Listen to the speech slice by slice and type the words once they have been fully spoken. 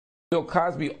Bill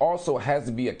Cosby also has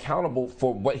to be accountable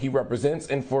for what he represents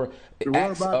and for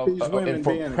acts of and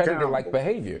for predator-like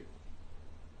behavior.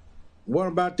 What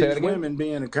about these women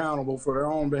being accountable for their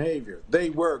own behavior? They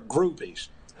were groupies.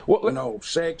 Well, you know,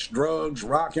 sex, drugs,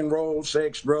 rock and roll,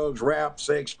 sex, drugs, rap,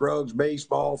 sex, drugs,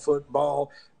 baseball,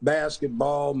 football,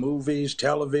 basketball, movies,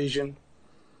 television.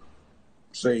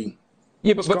 See.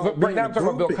 Yeah, but right now I'm talking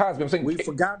about Bill Cosby. I'm saying we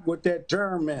forgot what that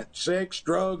term meant. Sex,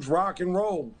 drugs, rock and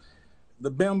roll.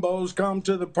 The bimbos come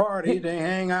to the party, they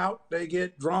hang out, they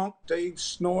get drunk, they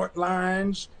snort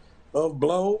lines of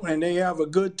blow, and they have a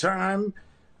good time.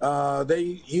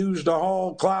 They use the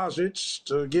hall closets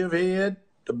to give head,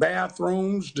 the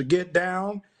bathrooms to get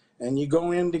down, and you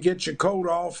go in to get your coat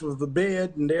off of the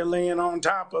bed, and they're laying on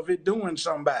top of it doing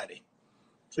somebody.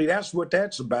 See, that's what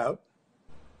that's about.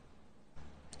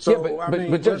 So, yeah, I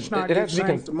mean, let's not get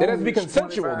sanctimonious. It has to be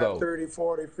consensual, 25, though. 30,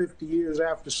 40, 50 years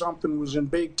after something was in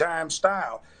big-time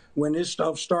style. When this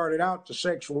stuff started out, the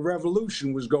sexual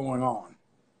revolution was going on.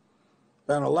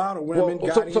 And a lot of women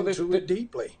got into it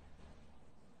deeply.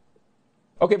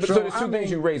 Okay, but so there's two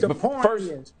things you raised. But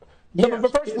first,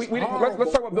 let's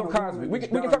talk about Bill Cosby. We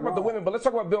can talk about the women, but let's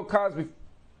talk about Bill Cosby.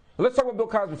 Let's talk about Bill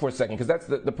Cosby for a second, because that's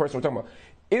the person we're talking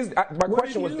about. My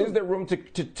question was, is there room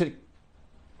to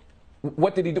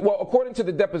what did he do? Well, according to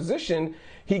the deposition,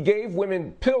 he gave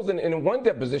women pills, and in one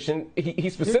deposition, he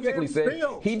specifically said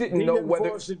he didn't know whether.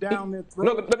 Force it down their throat,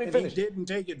 no, let me finish. He didn't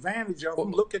take advantage of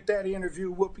them. Look at that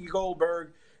interview Whoopi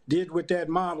Goldberg did with that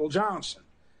model Johnson.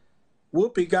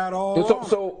 Whoopi got all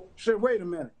so wait a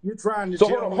minute. You're trying to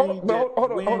tell me that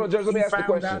hold on, Judge. Let me ask the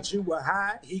question. He found out you were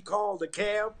high. He called a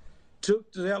cab,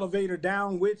 took the elevator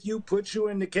down with you, put you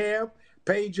in the cab,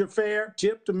 paid your fare,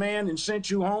 tipped the man, and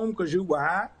sent you home because you were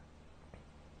high.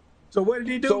 So what did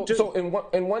he do? So in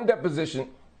one deposition,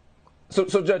 so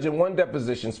Judge, in one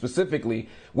deposition specifically,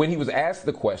 when he was asked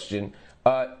the question,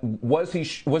 was he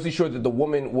sure that the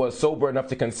woman was sober enough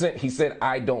to consent? He said,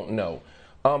 "I don't know."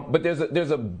 But there's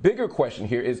a bigger question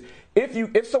here: is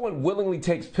if someone willingly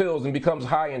takes pills and becomes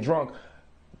high and drunk,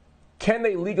 can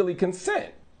they legally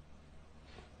consent?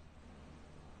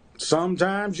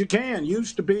 Sometimes you can.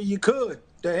 Used to be you could.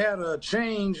 They had a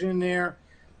change in there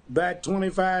back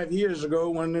 25 years ago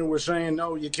when they were saying,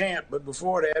 no, you can't. But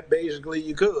before that, basically,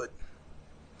 you could.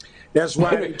 That's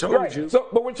why they told you.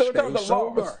 But we're talking about the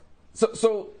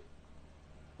law.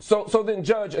 So then,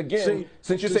 Judge, again,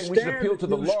 since you're saying we should appeal to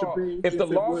the law, if the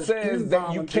law says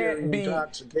that you can't be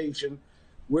intoxication,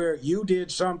 where you did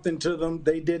something to them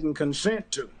they didn't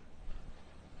consent to.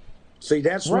 See,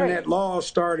 that's when that law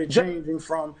started changing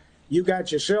from you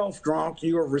got yourself drunk,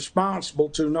 you are responsible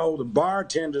to know the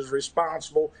bartender's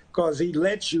responsible because he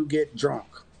lets you get drunk.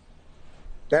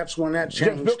 That's when that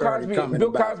change started coming Bill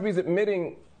about. Cosby's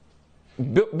admitting,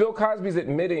 Bill Cosby's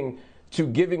admitting to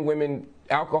giving women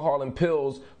alcohol and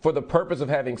pills for the purpose of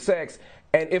having sex,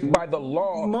 and if by the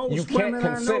law you can't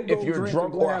consent if you're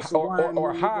drunk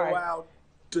or high, you go out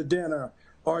to dinner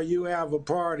or you have a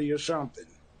party or something.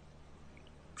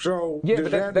 So yeah,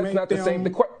 but that's not the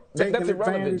same. Taking that's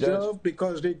irrelevant, advantage Judge. of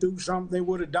because they do something they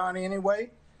would have done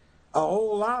anyway. A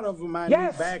whole lot of them I knew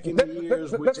back in the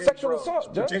years would take sexual drugs,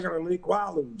 assault, Judge. particularly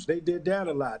Quaaludes. They did that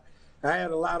a lot. I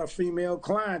had a lot of female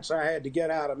clients I had to get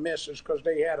out of messes because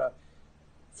they had a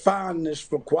fondness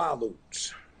for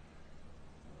Quaaludes.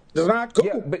 It's not cool,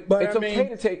 yeah, but it's okay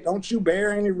to take. Don't you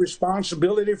bear any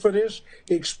responsibility for this,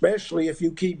 especially if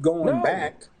you keep going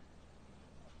back?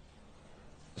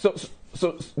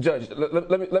 So, Judge,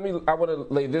 let me. I want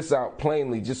to lay this out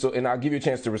plainly, just so, and I'll give you a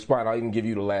chance to respond. I'll even give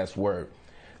you the last word.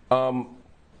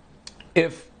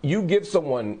 If you give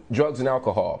someone drugs and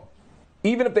alcohol,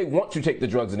 even if they want to take the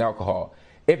drugs and alcohol,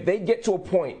 if they get to a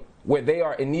point where they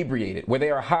are inebriated, where they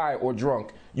are high or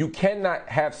drunk, you cannot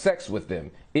have sex with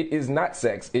them. It is not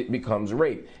sex; it becomes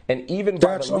rape. And even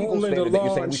by the legal standard that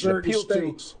you're saying we should appeal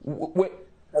to,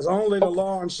 that's only the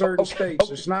law in certain states.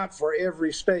 It's not for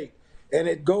every state. And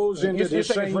it goes into the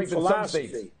same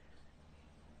philosophy.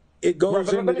 It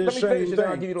goes into the same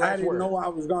thing. I didn't know I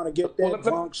was going to get that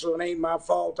drunk, so it ain't my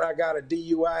fault I got a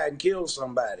DUI and kill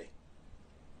somebody.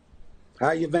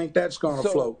 How you think that's going to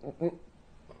float?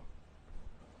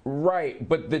 Right,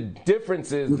 but the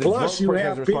difference is the drunk person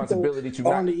has a responsibility to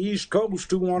not. On the East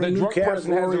Coast who want a new category. The drunk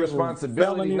person has a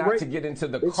responsibility not to get into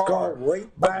the car. It's called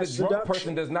rape by seduction. The drunk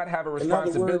person does not have a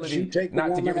responsibility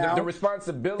not to get into the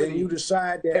responsibility. And you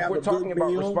decide to have a good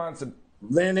meal,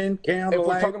 linen,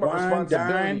 candlelight, wine,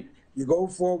 dine. You go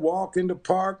for a walk in the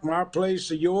park, my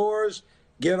place or yours.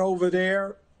 Get over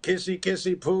there, kissy,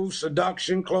 kissy, poo,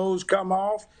 seduction, clothes come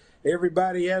off.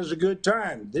 Everybody has a good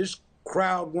time. This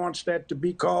crowd wants that to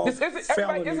be called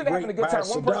everybody isn't having a good time.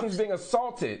 One person's being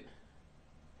assaulted.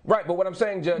 Right, but what I'm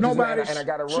saying, Judge, and I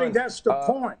got to run. See, that's the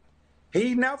point.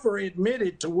 He never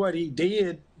admitted to what he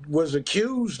did was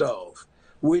accused of,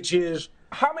 which is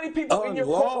how many people in your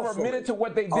courtroom admitted to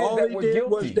what they did all that they were did guilty?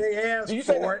 Was they asked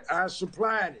for it, I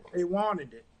supplied it. They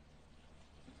wanted it.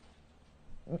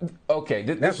 Okay,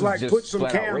 that's like put some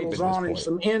candles on and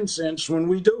some incense when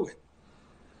we do it.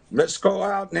 Let's go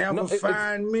out and have a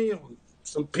fine meal.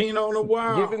 Some Pinot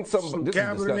Noir, some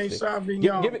Cabernet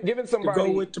Sauvignon, giving somebody to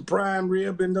go with the prime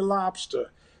rib and the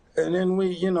lobster. And then we,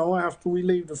 you know, after we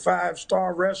leave the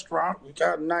 5-star restaurant, we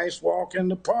got a nice walk in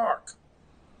the park.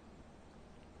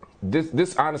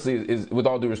 This honestly is, with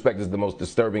all due respect, is the most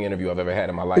disturbing interview I've ever had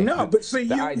in my life. No, but see,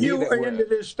 you are into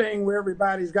this thing where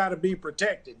everybody's got to be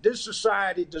protected. This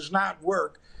society does not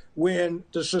work when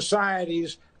the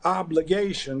society's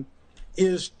obligation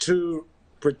is to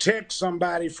protect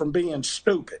somebody from being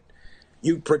stupid.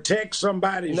 You protect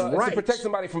somebody's right to protect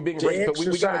somebody from being raped. But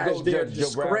we got to go, Judge Joe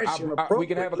Brown. We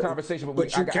can have a conversation,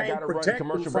 but I got to run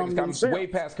commercial break. I'm way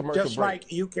past commercial break. Just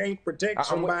like you can't protect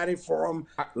somebody from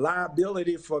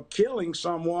liability for killing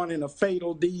someone in a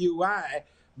fatal DUI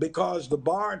because the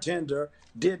bartender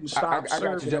didn't stop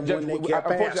serving them when they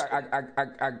kept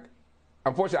asking.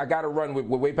 Unfortunately, I got to run. We're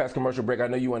way past commercial break. I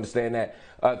know you understand that.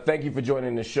 Thank you for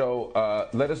joining the show.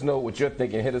 Let us know what you're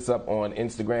thinking. Hit us up on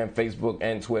Instagram, Facebook,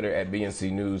 and Twitter at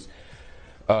BNC News.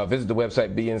 Visit the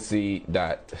website,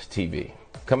 bnc.tv.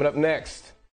 Coming up next,